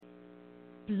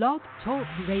Blog Talk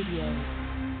Radio.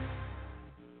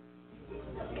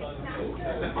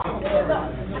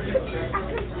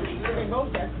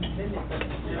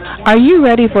 Are you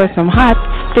ready for some hot,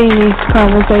 steamy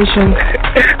conversation?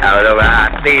 I don't know about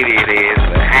how steamy it is,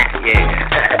 but hot, yeah.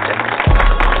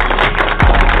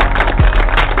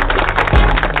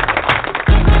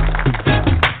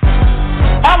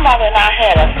 My mother and I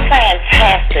had a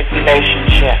fantastic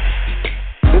relationship.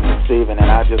 This is Steven, and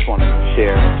I just wanted to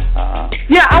share.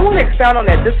 Yeah, I want to expound on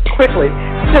that just quickly,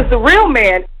 because the real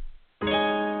man.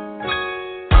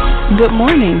 Good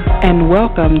morning, and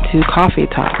welcome to Coffee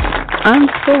Talk. I'm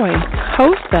Soy,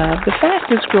 host of the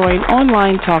fastest growing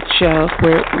online talk show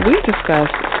where we discuss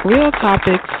real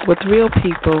topics with real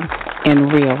people in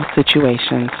real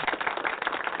situations.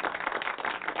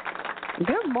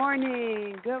 Good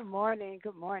morning, good morning,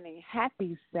 good morning.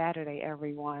 Happy Saturday,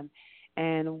 everyone.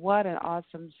 And what an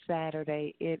awesome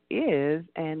Saturday it is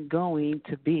and going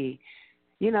to be.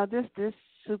 You know, this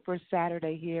Super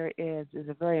Saturday here is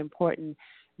a very important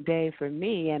day for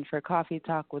me and for Coffee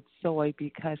Talk with Soy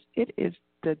because it is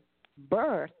the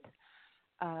birth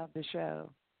of the show.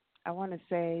 I want to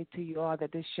say to you all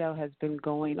that this show has been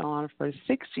going on for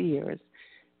 6 years.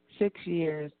 6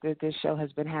 years that this show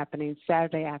has been happening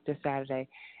Saturday after Saturday,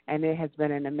 and it has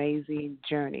been an amazing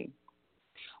journey.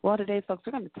 Well, today, folks,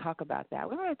 we're going to talk about that.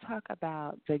 We're going to talk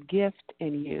about the gift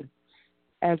in you,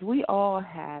 as we all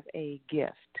have a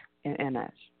gift in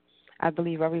us. I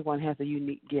believe everyone has a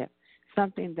unique gift,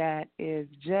 something that is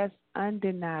just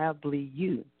undeniably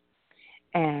you.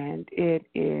 And it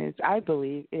is, I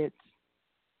believe, it's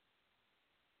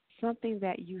something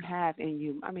that you have in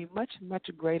you. I mean, much, much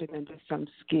greater than just some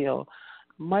skill,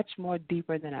 much more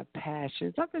deeper than a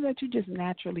passion, something that you just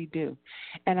naturally do.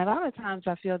 And a lot of times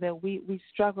I feel that we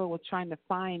struggle with trying to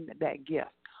find that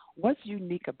gift. What's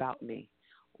unique about me?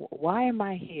 Why am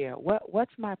I here?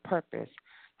 What's my purpose?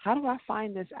 How do I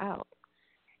find this out?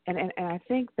 And I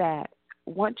think that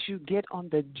once you get on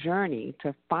the journey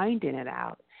to finding it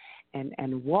out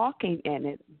and walking in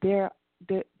it,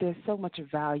 there's so much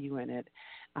value in it.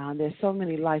 There's so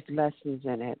many life lessons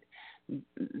in it.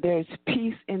 There's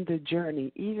peace in the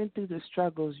journey. Even through the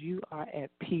struggles, you are at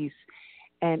peace.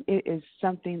 And it is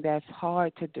something that's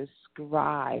hard to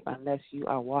describe unless you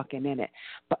are walking in it.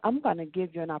 But I'm going to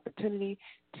give you an opportunity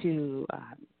to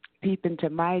peep into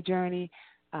my journey.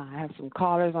 I have some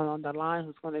callers on the line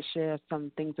who's going to share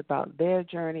some things about their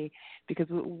journey because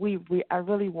I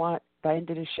really want, by the end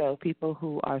of the show, people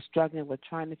who are struggling with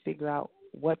trying to figure out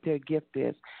what their gift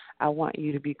is, I want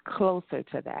you to be closer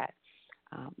to that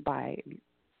by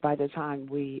the time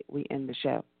we end the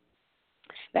show.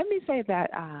 Let me say that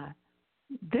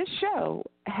this show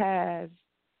has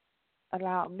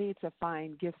allowed me to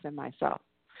find gifts in myself.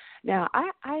 Now,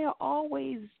 I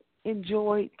always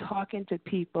enjoyed talking to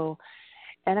people,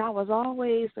 and I was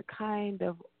always the kind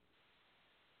of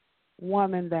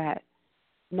woman that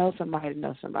knows somebody to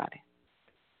know somebody.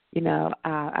 You know,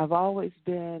 I've always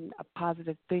been a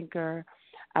positive thinker.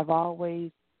 I've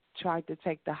always tried to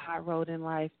take the high road in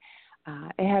life.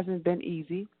 It hasn't been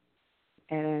easy.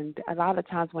 And a lot of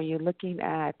times when you're looking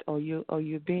at or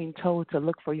you're being told to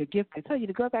look for your gift, they tell you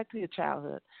to go back to your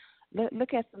childhood.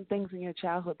 Look at some things in your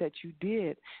childhood that you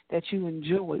did, that you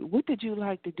enjoyed. What did you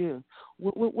like to do?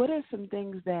 What are some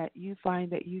things that you find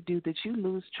that you do that you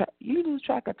lose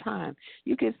track of time?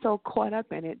 You get so caught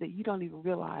up in it that you don't even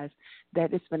realize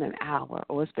that it's been an hour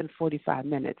or it's been 45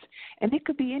 minutes. And it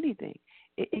could be anything.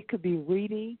 It could be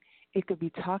reading. It could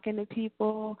be talking to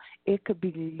people. It could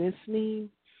be listening.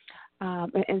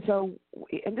 And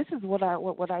this is what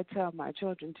I tell my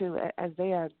children too, as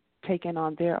they are taking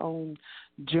on their own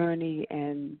journey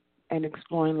and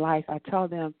exploring life. I tell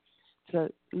them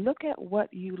to look at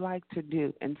what you like to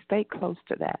do and stay close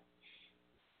to that.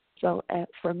 So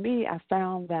for me, I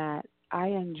found that I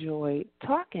enjoyed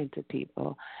talking to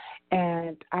people,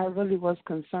 and I really was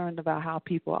concerned about how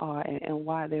people are and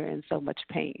why they're in so much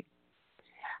pain.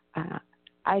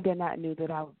 I did not know that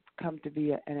I would come to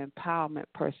be an empowerment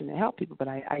person to help people, but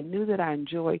I knew that I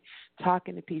enjoyed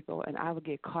talking to people, and I would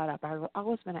get caught up. I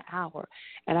always spent an hour,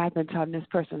 and I've been telling this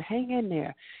person, hang in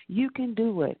there. You can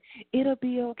do it. It'll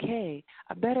be okay.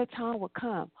 A better time will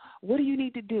come. What do you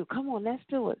need to do? Come on, let's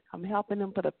do it. I'm helping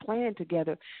them put a plan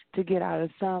together to get out of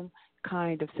some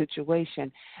kind of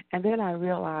situation. And then I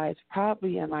realized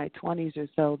probably in my 20s or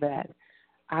so that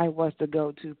I was the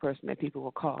go-to person that people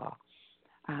would call.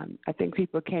 I think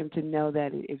people came to know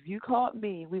that if you called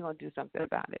me, we're going to do something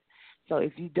about it. So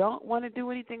if you don't want to do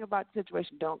anything about the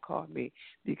situation, don't call me,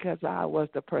 because I was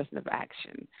the person of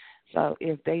action. So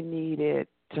if they needed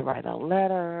to write a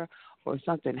letter or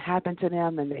something happened to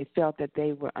them and they felt that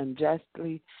they were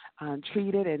unjustly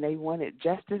treated and they wanted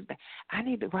justice. I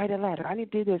need to write a letter. I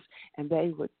need to do this. And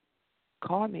they would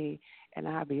call me, and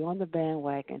I'd be on the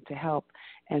bandwagon to help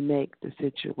and make the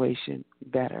situation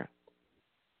better.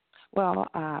 Well,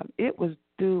 it was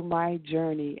through my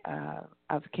journey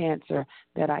of cancer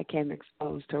that I came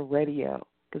exposed to radio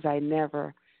because I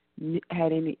never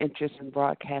had any interest in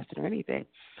broadcasting or anything.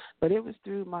 But it was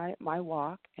through my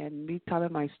walk and me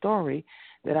telling my story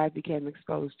that I became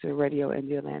exposed to radio in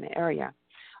the Atlanta area.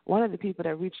 One of the people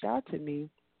that reached out to me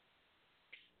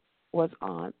was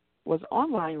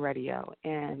online radio,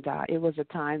 and it was a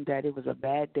time that it was a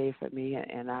bad day for me,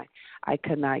 and I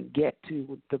could not get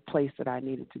to the place that I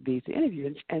needed to be to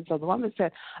interview. And so the woman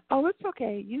said, "Oh, it's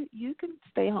okay. You can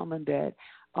stay home in bed.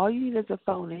 All you need is a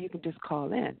phone, and you can just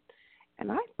call in."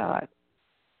 And I thought,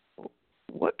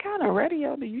 what kind of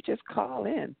radio do you just call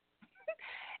in?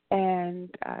 And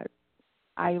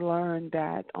I learned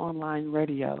that online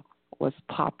radio was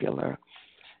popular,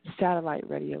 satellite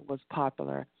radio was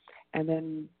popular, and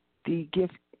then the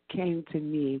gift came to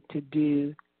me to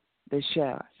do the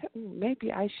show. I said,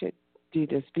 maybe I should do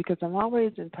this because I'm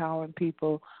always empowering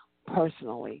people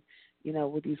personally,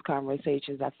 with these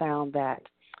conversations. I found that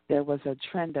there was a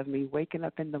trend of me waking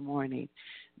up in the morning,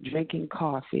 drinking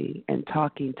coffee, and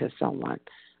talking to someone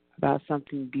about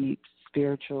something deep,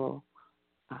 spiritual,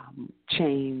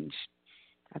 change.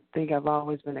 I think I've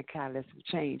always been a catalyst of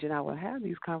change, and I would have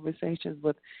these conversations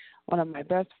with one of my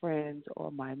best friends or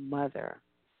my mother,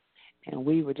 and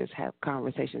we would just have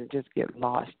conversations and just get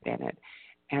lost in it.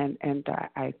 And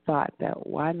I thought that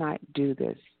why not do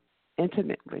this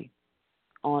intimately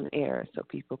on air so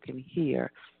people can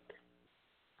hear.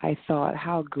 I thought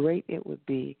how great it would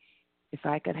be if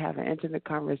I could have an intimate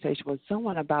conversation with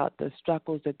someone about the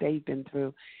struggles that they've been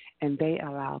through, and they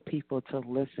allow people to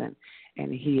listen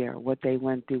and hear what they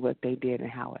went through, what they did, and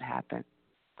how it happened.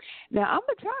 Now, I'm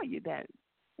going to tell you that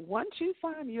once you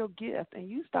find your gift and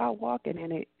you start walking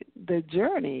in it, the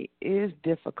journey is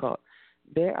difficult.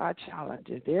 There are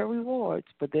challenges. There are rewards,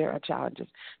 but there are challenges.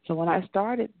 So when I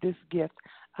started this gift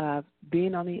of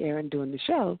being on the air and doing the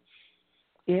show,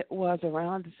 it was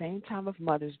around the same time of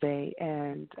Mother's Day,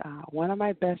 and one of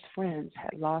my best friends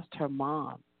had lost her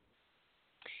mom.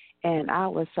 And I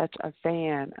was such a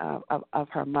fan of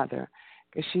her mother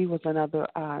because she was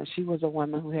she was a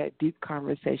woman who had deep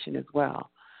conversation as well.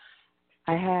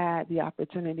 I had the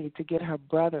opportunity to get her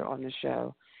brother on the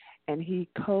show, and he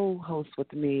co-hosts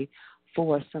with me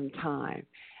for some time.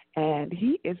 And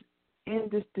he is in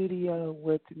the studio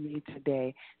with me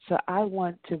today. So I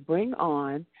want to bring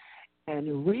on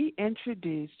and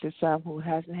reintroduce to some who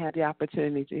hasn't had the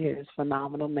opportunity to hear this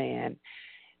phenomenal man,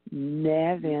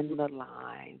 Nevin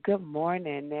Line. Good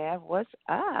morning, Nev. What's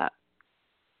up?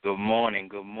 Good morning,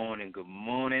 good morning, good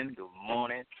morning, good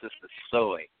morning, Sister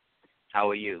Soy. How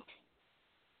are you?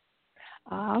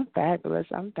 I'm fabulous.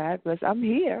 I'm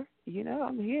here.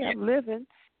 I'm here. I'm living.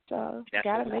 So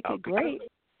got to make it great.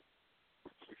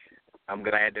 I'm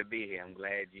glad to be here. I'm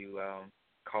glad you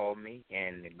called me,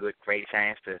 and a great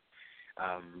chance to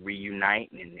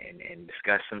reunite and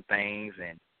discuss some things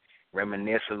and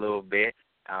reminisce a little bit.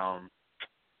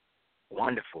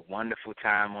 Wonderful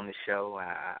time on the show.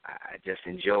 I just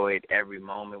enjoyed every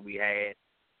moment we had.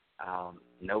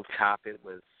 No topic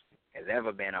has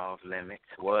ever been off limits,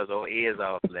 was or is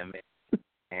off limits.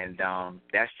 And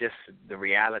that's just the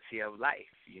reality of life.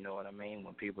 You know what I mean?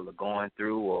 When people are going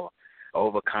through or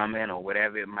overcoming or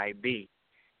whatever it might be,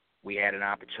 we had an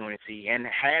opportunity and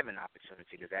have an opportunity,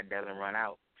 because that doesn't run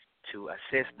out, to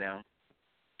assist them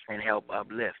and help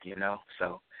uplift,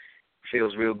 So it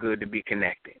feels real good to be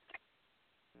connected.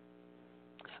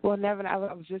 Well, Nevin, I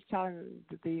was just telling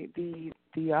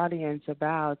the audience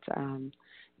about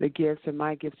the gifts and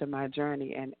my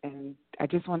journey, and I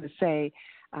just want to say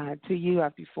to you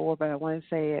before, but I want to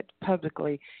say it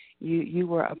publicly, you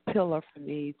were a pillar for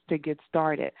me to get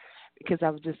started, because I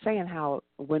was just saying how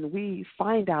when we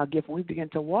find our gift, when we begin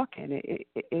to walk in it,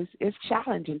 it's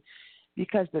challenging,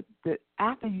 because the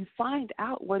after you find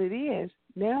out what it is,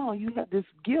 now you have this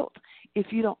guilt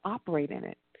if you don't operate in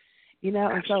it.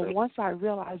 And so once I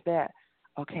realized that,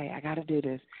 okay, I got to do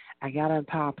this. I got to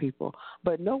empower people.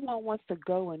 But no one wants to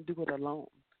go and do it alone.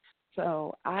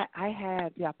 So I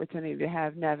had the opportunity to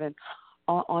have Nevin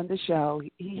on the show.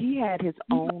 He had his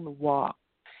own walk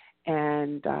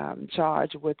and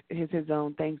charge with his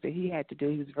own things that he had to do.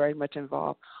 He was very much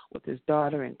involved with his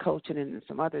daughter and coaching and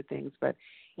some other things. But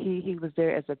he was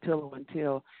there as a pillar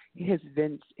until his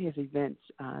events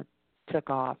took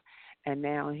off. And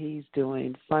now he's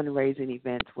doing fundraising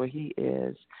events where he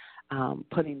is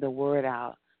putting the word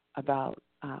out about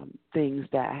things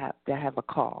that have a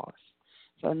cause.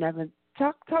 So, Nevin,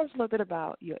 talk us a little bit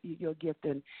about your gift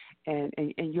and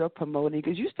your promoting,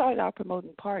 because you started out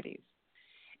promoting parties,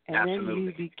 and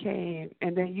Absolutely.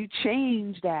 then you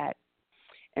changed that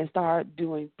and start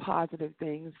doing positive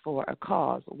things for a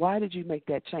cause. Why did you make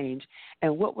that change,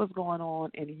 and what was going on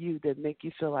in you that make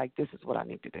you feel like this is what I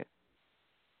need to do?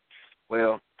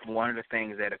 Well, one of the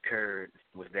things that occurred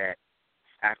was that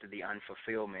after the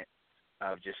unfulfillment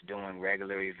of just doing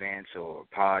regular events or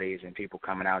parties and people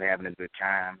coming out having a good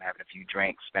time, having a few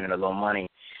drinks, spending a little money,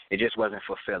 it just wasn't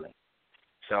fulfilling.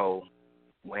 So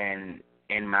when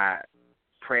in my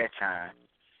prayer time,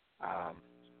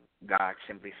 God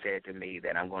simply said to me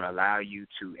that I'm going to allow you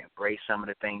to embrace some of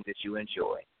the things that you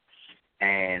enjoy.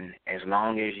 And as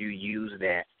long as you use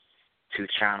that to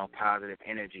channel positive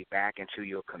energy back into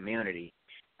your community,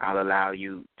 I'll allow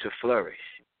you to flourish.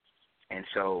 And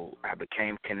so I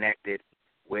became connected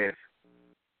with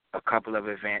a couple of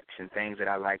events and things that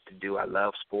I like to do. I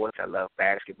love sports. I love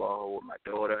basketball with my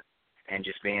daughter and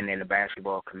just being in the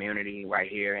basketball community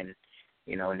right here in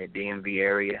the DMV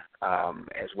area,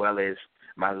 as well as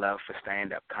my love for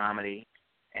stand-up comedy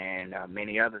and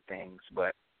many other things.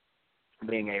 But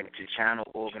being able to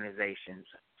channel organizations'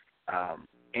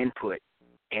 input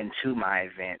into my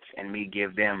events and me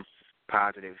give them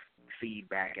positive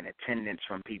feedback and attendance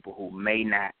from people who may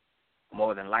not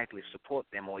more than likely support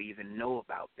them or even know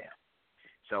about them.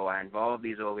 So I involve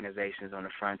these organizations on the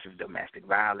front of domestic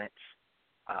violence,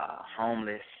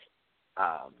 homeless,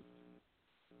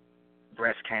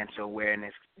 breast cancer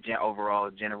awareness,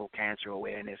 overall general cancer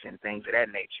awareness, and things of that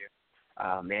nature.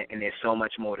 And there's so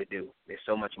much more to do.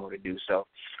 So,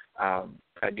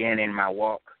 again, in my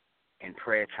walk and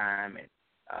prayer time and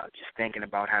just thinking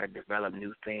about how to develop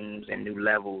new things and new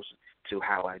levels to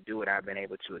how I do it, I've been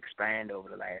able to expand over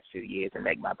the last few years and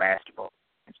make my basketball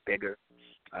bigger,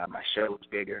 my shows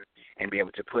bigger, and be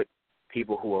able to put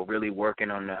people who are really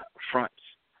working on the fronts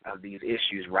of these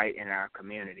issues right in our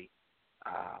community,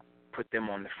 put them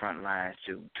on the front lines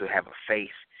to have a face,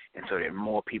 and so that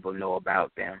more people know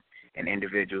about them and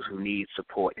individuals who need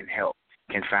support and help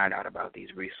can find out about these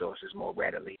resources more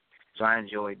readily. So I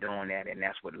enjoy doing that, and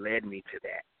that's what led me to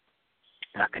that.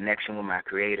 My connection with my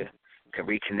Creator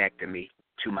reconnected me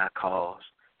to my cause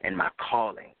and my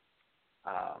calling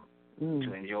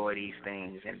to enjoy these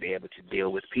things and be able to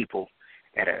deal with people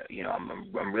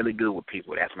I'm really good with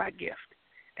people. That's my gift.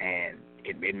 And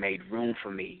it made room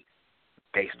for me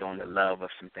based on the love of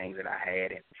some things that I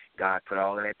had, and God put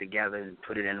all of that together and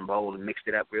put it in a bowl and mixed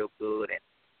it up real good,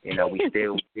 and we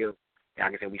still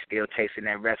like I said, we still tasting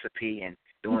that recipe and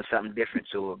doing something different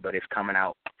to it, but it's coming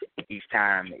out each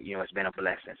time. It's been a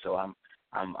blessing. So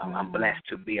I'm blessed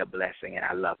to be a blessing, and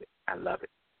I love it. I love it.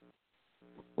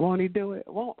 Won't he do it?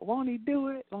 Won't he do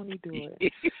it? Won't he do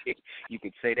it? You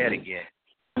could say that again.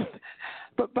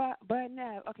 But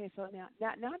now, okay. So now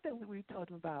that we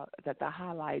talked about the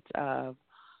highlights of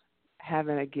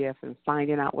having a gift and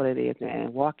finding out what it is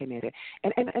and walking in it,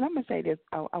 and I'm gonna say this.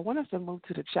 I want us to move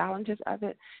to the challenges of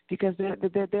it, because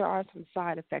there are some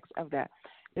side effects of that.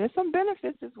 There's some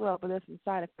benefits as well, but there's some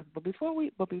side effects. But before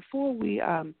we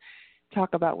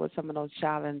talk about what some of those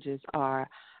challenges are,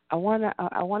 I want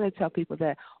to tell people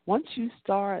that once you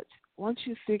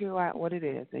figure out what it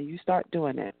is and you start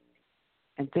doing it,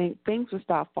 and things will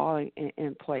start falling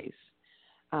in place.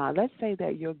 Let's say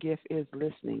that your gift is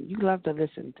listening. You love to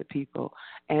listen to people,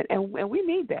 and we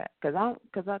need that, because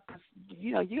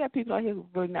you have people out here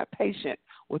who are not patient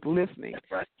with listening.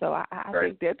 Right. So I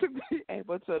think that to be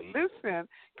able to listen,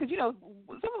 because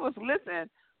some of us listen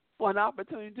for an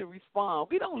opportunity to respond.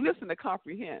 We don't listen to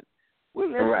comprehend. We're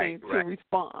listening to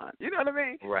respond. You know what I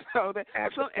mean? Right. So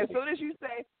as soon as you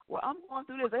say, "Well, I'm going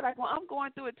through this," they're like, "Well, I'm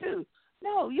going through it too."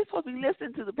 No, you're supposed to be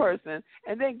listening to the person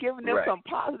and then giving them some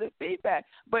positive feedback.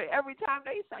 But every time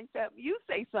they say something, you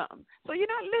say something. So you're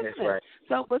not listening.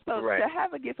 That's right. So to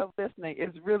have a gift of listening is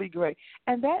really great.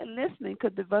 And that listening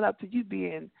could develop to you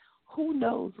being who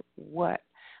knows what.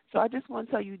 So I just want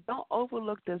to tell you, don't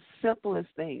overlook the simplest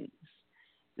things.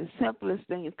 The simplest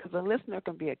things, because a listener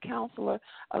can be a counselor,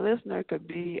 a listener could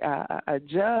be a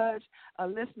judge, a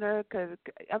listener could,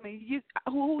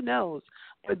 who knows?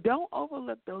 But don't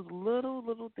overlook those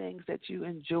little things that you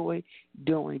enjoy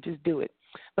doing. Just do it.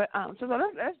 But so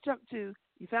let's jump to,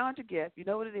 you found your gift, you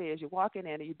know what it is, you're walking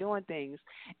in and you're doing things,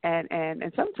 and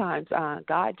sometimes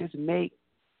God just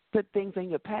put things in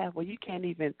your path where you can't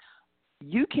even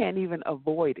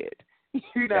avoid it.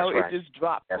 It just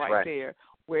drops right there.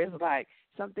 Where it's like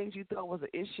some things you thought was an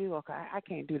issue. Okay, I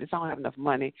can't do this. I don't have enough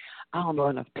money. I don't know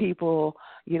enough people.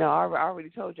 I already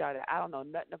told y'all that I don't know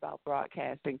nothing about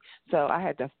broadcasting. So I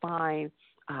had to find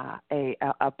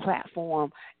a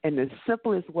platform in the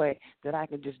simplest way that I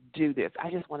can just do this. I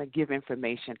just want to give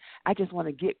information. I just want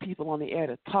to get people on the air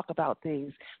to talk about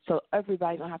things so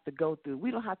everybody don't have to go through.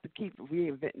 We don't have to keep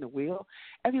reinventing the wheel.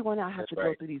 Everyone don't have to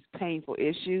go through these painful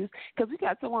issues because we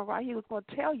got someone right here who's going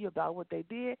to tell you about what they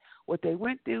did, what they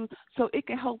went through, so it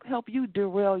can help you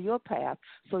derail your path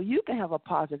so you can have a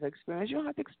positive experience. You don't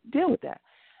have to deal with that.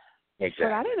 Exactly.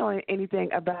 But I didn't know anything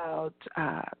about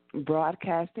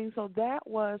broadcasting, so that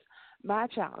was my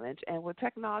challenge. And with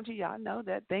technology, y'all know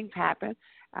that things happen.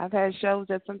 I've had shows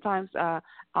that sometimes I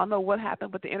don't know what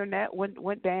happened, but the internet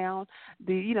went down.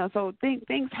 So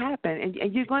things happen,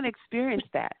 and you're going to experience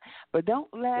that. But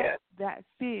don't let that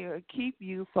fear keep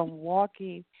you from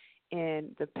walking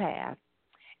in the path.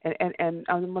 And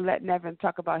I'm going to let Nevin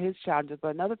talk about his challenges.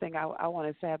 But another thing I want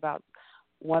to say about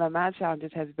one of my challenges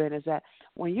has been is that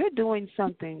when you're doing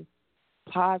something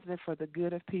positive for the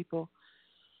good of people,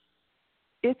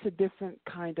 it's a different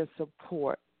kind of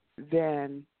support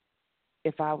than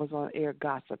if I was on air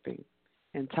gossiping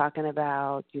and talking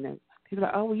about, people are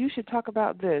like, oh, well, you should talk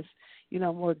about this,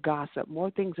 more gossip,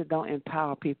 more things that don't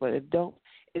empower people. It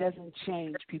doesn't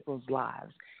change people's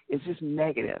lives. It's just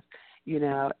negative.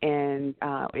 And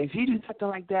if you do something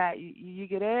like that, you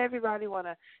get everybody want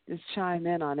to just chime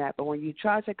in on that. But when you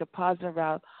try to take a positive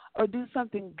route or do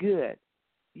something good,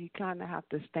 you kind of have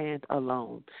to stand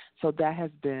alone. So that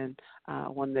has been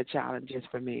one of the challenges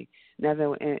for me.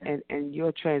 Now, and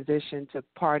your transition to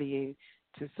partying,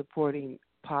 to supporting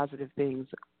positive things,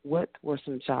 what were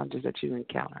some challenges that you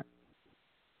encountered?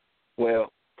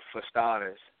 Well, for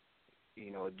starters,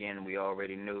 again, we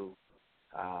already knew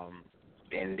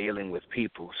in dealing with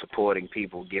people, supporting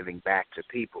people, giving back to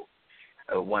people,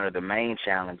 one of the main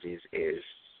challenges is,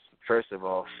 first of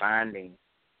all, finding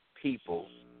people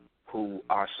who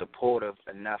are supportive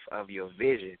enough of your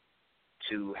vision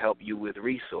to help you with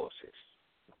resources,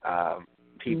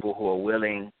 people who are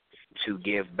willing to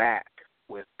give back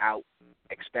without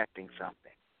expecting something.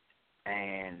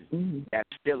 And that's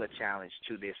still a challenge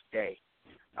to this day.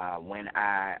 When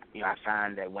I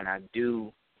find that when I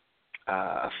do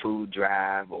a food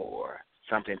drive or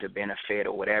something to benefit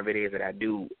or whatever it is that I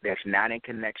do that's not in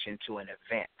connection to an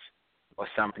event or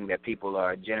something that people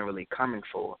are generally coming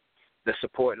for, the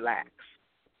support lacks.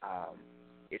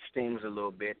 It stings a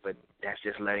little bit, but that's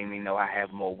just letting me know I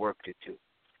have more work to do,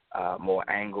 more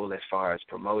angle as far as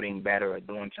promoting better or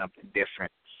doing something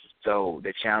different. So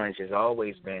the challenge has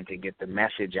always been to get the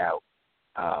message out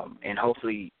and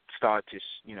hopefully start to,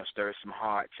 stir some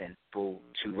hearts and people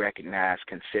to recognize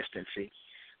consistency.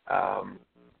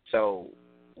 So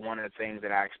one of the things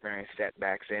that I experienced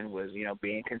setbacks in was,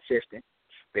 being consistent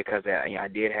because I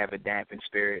did have a dampened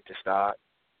spirit to start.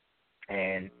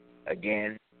 And,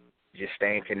 again, just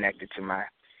staying connected to my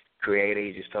creator.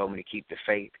 He just told me to keep the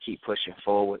faith, keep pushing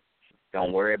forward.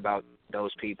 Don't worry about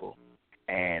those people.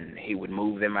 And he would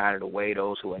move them out of the way,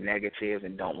 those who are negative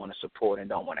and don't want to support and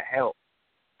don't want to help.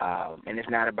 And it's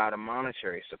not about a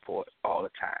monetary support all the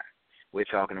time. We're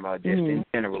talking about just in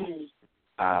general.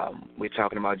 We're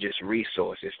talking about just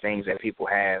resources, things that people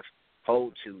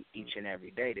hold to each and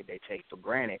every day that they take for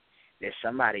granted. There's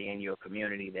somebody in your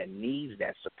community that needs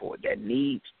that support, that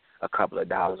needs a couple of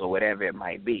dollars or whatever it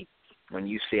might be. When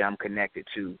you see I'm connected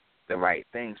to the right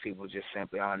things, people just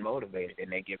simply aren't motivated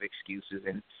and they give excuses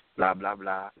and blah, blah,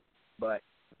 blah. But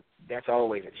that's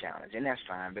always a challenge, and that's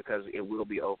fine because it will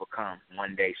be overcome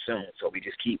one day soon. So we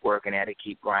just keep working at it,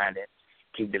 keep grinding,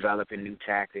 keep developing new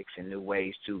tactics and new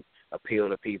ways to appeal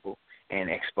to people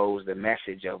and expose the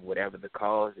message of whatever the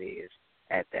cause is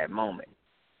at that moment.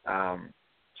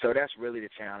 So that's really the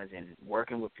challenge in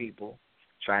working with people,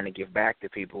 trying to give back to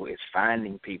people, is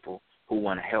finding people who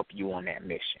want to help you on that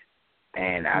mission.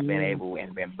 And I've been able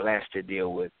and been blessed to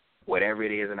deal with whatever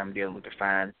it is that I'm dealing with, to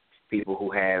find people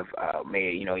who have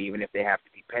made, even if they have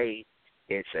to be paid,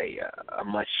 it's a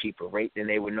much cheaper rate than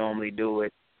they would normally do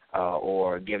it,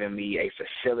 or giving me a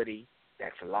facility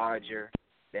that's larger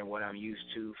than what I'm used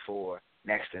to for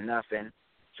next to nothing.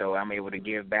 So I'm able to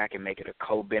give back and make it a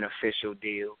co-beneficial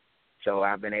deal. So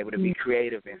I've been able to be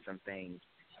creative in some things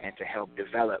and to help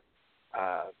develop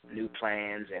new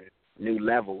plans and new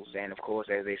levels. And, of course,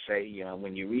 as they say,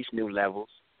 when you reach new levels,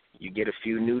 you get a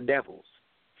few new devils.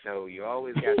 So you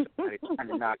always got somebody trying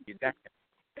to knock you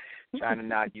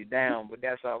down. But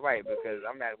that's all right because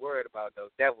I'm not worried about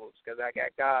those devils because I got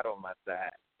God on my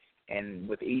side. And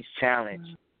with each challenge,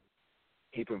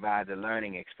 he provides a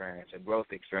learning experience, a growth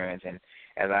experience. And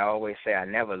as I always say, I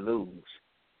never lose.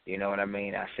 You know what I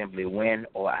mean? I simply win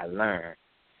or I learn.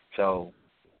 So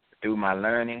through my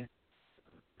learning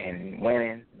and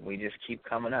winning, we just keep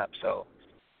coming up. So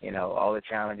all the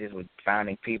challenges with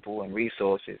finding people and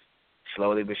resources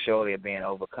slowly but surely are being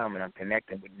overcome, and I'm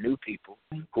connecting with new people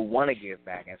who want to give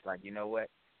back. And it's like, you know what?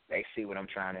 They see what I'm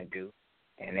trying to do,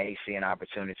 and they see an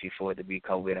opportunity for it to be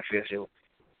co-beneficial,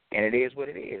 and it is what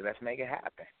it is. Let's make it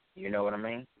happen. You know what I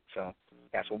mean? So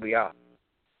that's what we are.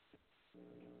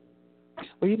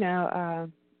 Well,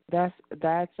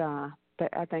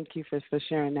 I thank you for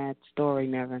sharing that story,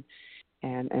 Nevin,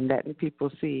 and letting people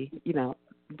see,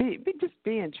 just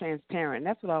being transparent.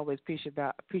 That's what I always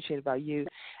appreciate about you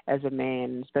as a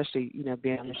man, especially,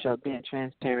 being on the show, being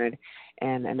transparent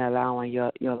and allowing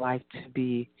your life to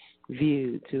be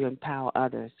viewed to empower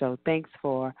others. So thanks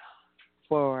for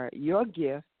your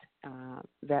gift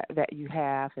that you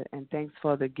have, and thanks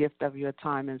for the gift of your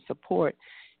time and support,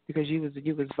 because you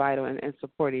was vital in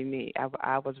supporting me.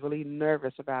 I was really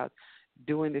nervous about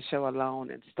doing the show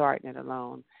alone and starting it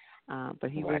alone, but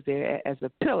he was there as a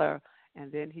pillar. And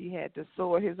then he had to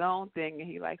sort his own thing, and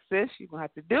he like, sis, you're going to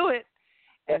have to do it.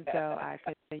 And so I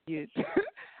continued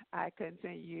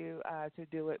to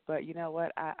do it. But you know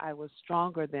what? I was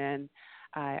stronger then.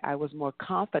 I was more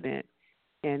confident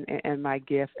in my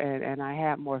gift, and I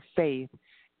had more faith,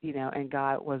 and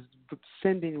God was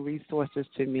sending resources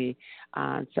to me.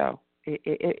 So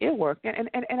it worked.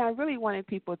 And I really wanted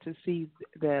people to see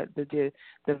the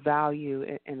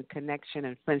value and connection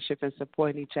and friendship and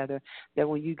supporting each other, that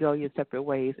when you go your separate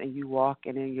ways and you walk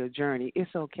and in your journey,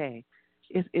 it's okay.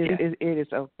 It is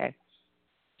okay.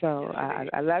 So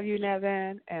I love you,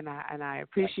 Nevin, and I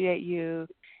appreciate you,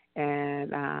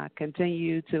 and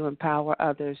continue to empower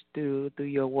others through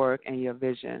your work and your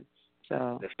vision.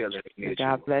 So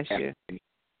God bless you.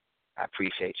 I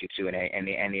appreciate you too,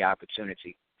 and the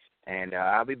opportunity. And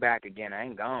I'll be back again. I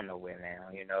ain't gone nowhere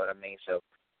now, you know what I mean? So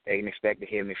they can expect to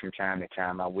hear me from time to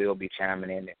time. I will be chiming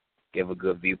in to give a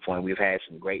good viewpoint. We've had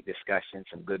some great discussions,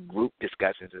 some good group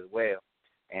discussions as well,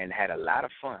 and had a lot of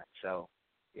fun. So,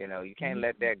 you can't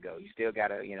let that go. You still got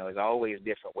to, there's always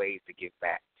different ways to give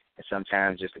back. And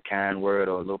sometimes just a kind word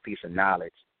or a little piece of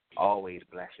knowledge always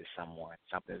blesses someone,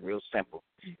 something real simple.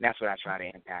 And that's what I try to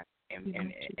impact and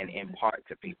impart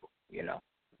to people,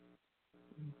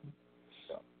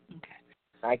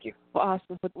 Thank you. Well,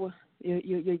 awesome. Well,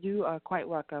 you are quite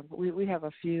welcome. We have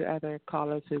a few other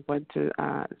callers who want to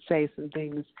say some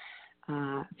things.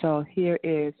 So here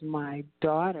is my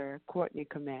daughter, Courtney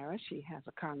Camara. She has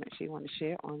a comment she wants to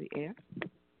share on the air.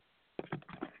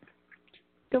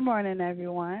 Good morning,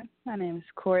 everyone. My name is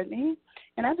Courtney,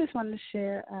 and I just wanted to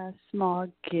share a small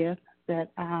gift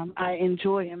that I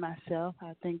enjoy in myself.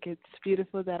 I think it's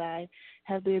beautiful that I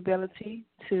have the ability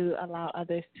to allow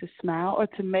others to smile, or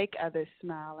to make others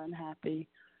smile and happy,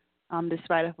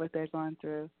 despite of what they're going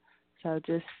through. So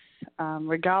just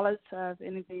regardless of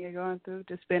anything you're going through,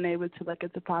 just being able to look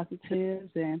at the positives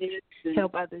and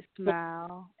help others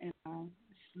smile and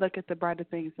look at the brighter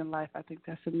things in life, I think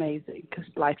that's amazing, because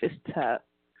life is tough.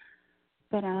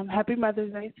 But happy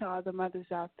Mother's Day to all the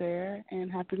mothers out there, and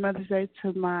happy Mother's Day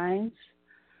to mine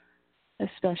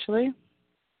especially.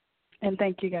 And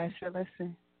thank you guys for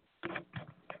listening.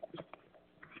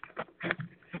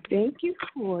 Thank you,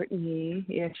 Courtney.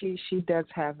 Yeah, she does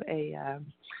have a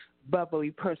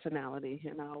bubbly personality,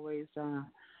 and always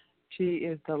she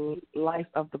is the life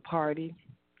of the party.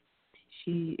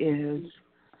 She is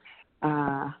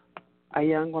a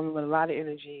young woman with a lot of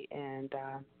energy, and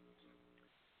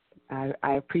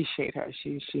I appreciate her.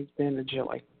 She's been a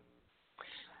joy.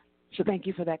 So thank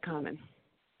you for that comment.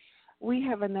 We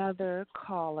have another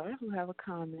caller who have a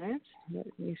comment. Let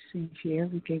me see here.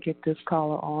 We can get this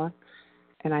caller on.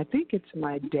 And I think it's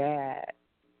my dad.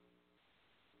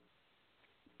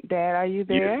 Dad, are you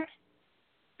there?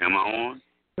 Yeah. Am I on?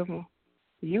 Come on.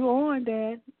 You on,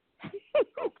 Dad.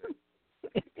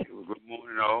 Good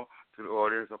morning, all, to the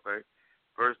audience, okay?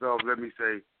 First off, let me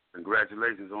say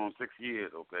congratulations on 6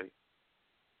 years, okay?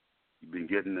 You've been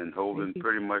getting and holding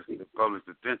pretty much the public's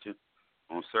attention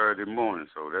on Saturday morning,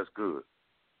 so that's good.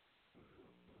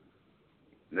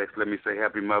 Next, let me say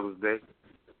Happy Mother's Day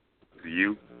to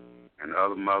you and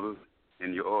other mothers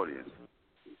in your audience.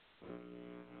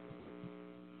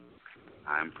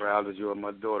 I am proud that you are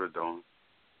my daughter, Dawn.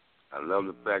 I love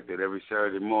the fact that every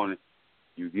Saturday morning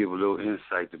you give a little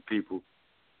insight to people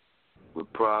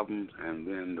with problems, and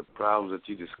then the problems that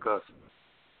you discuss,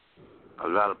 a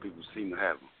lot of people seem to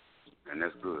have them, and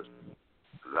that's good.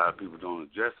 A lot of people don't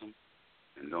address them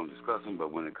and don't discuss them,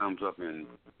 but when it comes up in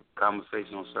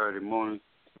conversation on Saturday morning,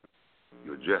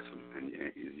 you address them, and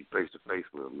you face-to-face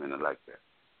with them, and I like that.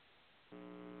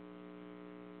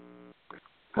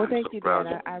 Well, thank you,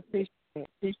 Dad. I appreciate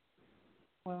it.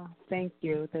 Well, thank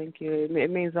you.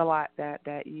 It means a lot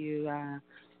that you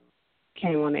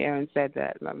came on the air and said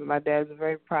that. My dad is a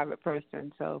very private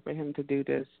person, so for him to do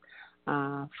this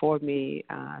for me,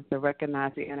 to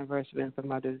recognize the anniversary of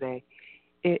Mother's Day,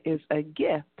 it is a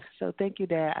gift. So thank you,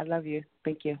 Dad. I love you.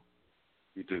 Thank you.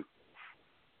 You too.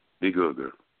 Be good,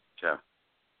 girl. Ciao.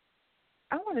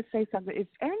 I want to say something. If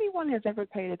anyone has ever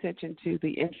paid attention to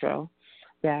the intro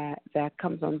that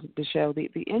comes on the show,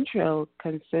 the intro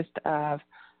consists of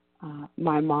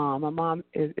my mom. My mom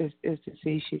is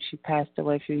deceased. She passed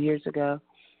away a few years ago,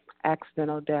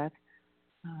 accidental death.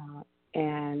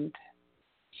 And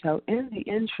so in the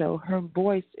intro, her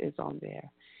voice is on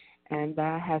there. And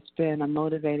that has been a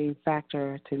motivating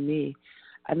factor to me.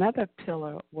 Another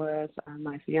pillar was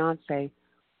my fiance,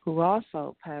 who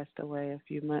also passed away a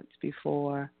few months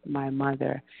before my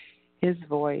mother. His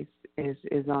voice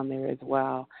is on there as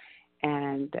well.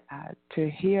 And to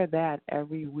hear that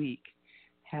every week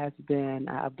has been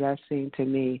a blessing to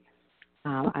me.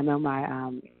 I know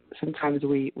sometimes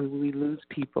we lose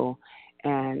people,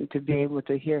 and to be able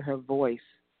to hear her voice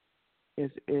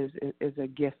is a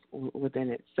gift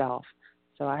within itself.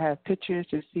 So I have pictures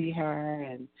to see her,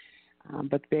 and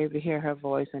but to be able to hear her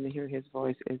voice and to hear his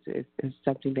voice is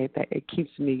something that it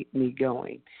keeps me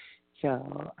going.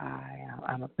 So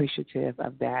I'm appreciative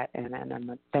of that, and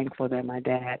I'm thankful that my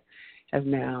dad has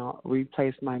now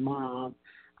replaced my mom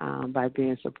by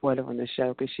being supportive on the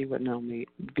show, because she would normally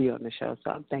be on the show.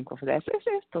 So I'm thankful for that. So it's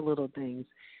just the little things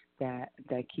that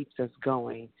keeps us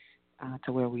going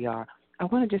to where we are. I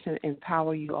want to just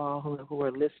empower you all who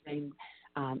are listening.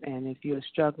 And if you're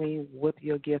struggling with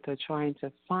your gift or trying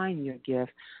to find your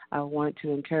gift, I want to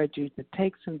encourage you to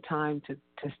take some time to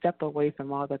step away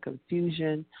from all the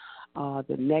confusion,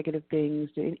 the negative things,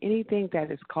 anything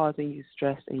that is causing you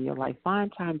stress in your life.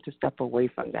 Find time to step away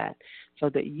from that so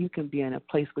that you can be in a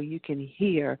place where you can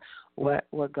hear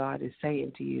what God is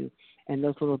saying to you, and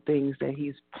those little things that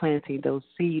he's planting, those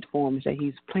seed forms that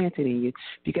he's planting in you.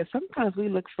 Because sometimes we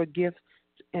look for gifts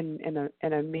in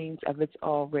a means of it's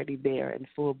already there in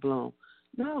full bloom.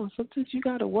 No, sometimes you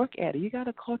got to work at it. You got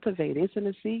to cultivate it. It's in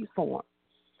a seed form.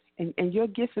 And your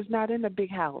gift is not in a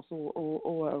big house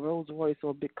or a Rolls Royce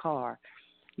or a big car.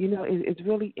 You know, it's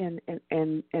really in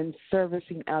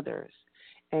servicing others.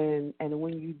 And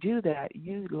when you do that,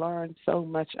 you learn so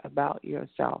much about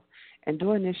yourself. And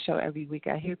during this show every week,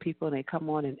 I hear people, and they come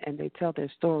on and they tell their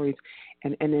stories.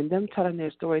 And in them telling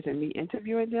their stories and me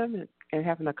interviewing them and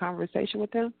having a conversation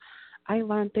with them, I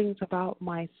learn things about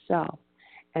myself.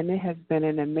 And it has been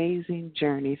an amazing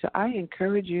journey. So I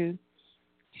encourage you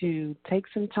to take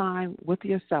some time with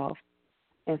yourself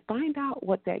and find out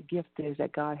what that gift is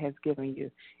that God has given you.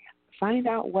 Find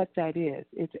out what that is.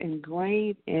 It's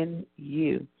ingrained in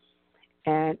you,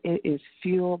 and it is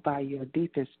fueled by your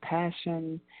deepest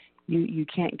passion. You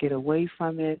can't get away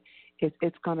from it.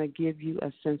 It's going to give you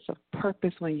a sense of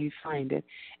purpose when you find it.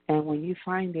 And when you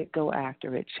find it, go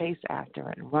after it, chase after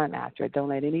it, run after it. Don't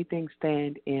let anything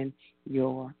stand in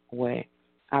your way.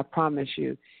 I promise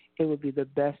you, it will be the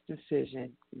best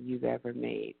decision you've ever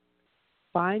made.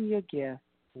 Find your gift,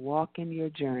 walk in your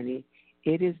journey.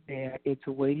 It is there. It's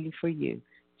waiting for you.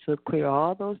 So clear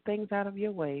all those things out of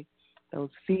your way, those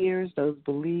fears, those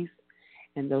beliefs,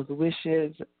 and those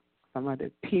wishes from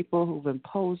other people who've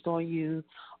imposed on you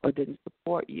or didn't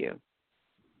support you.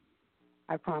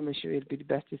 I promise you it'll be the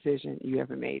best decision you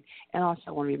ever made. And also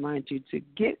I want to remind you to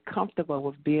get comfortable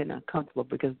with being uncomfortable,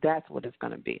 because that's what it's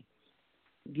going to be.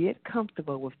 Get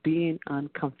comfortable with being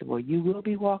uncomfortable. You will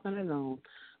be walking alone,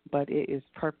 but it is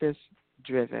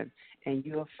purpose-driven, and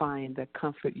you'll find the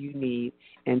comfort you need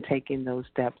in taking those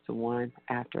steps one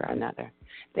after another.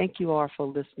 Thank you all for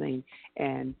listening,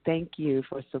 and thank you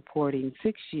for supporting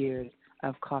 6 years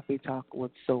of Coffee Talk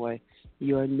with Soy,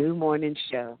 your new morning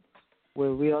show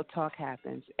where real talk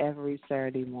happens every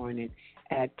Saturday morning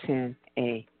at 10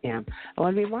 a.m. I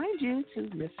want to remind you to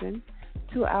listen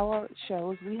to our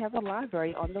shows. We have a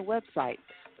library on the website.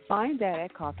 Find that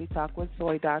at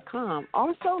coffeetalkwithsoy.com.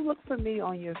 Also look for me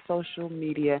on your social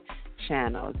media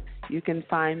channels. You can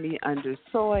find me under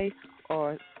Soy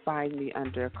or find me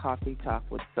under Coffee Talk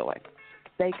with Soy.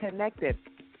 Stay connected.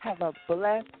 Have a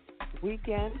blessed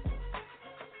weekend.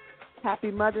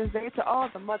 Happy Mother's Day to all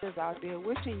the mothers out there.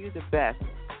 Wishing you the best.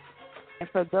 And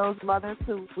for those mothers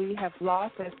who we have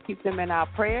lost, let's keep them in our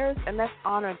prayers and let's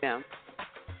honor them.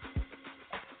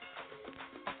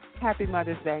 Happy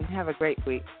Mother's Day. Have a great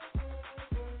week.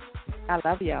 I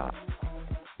love y'all.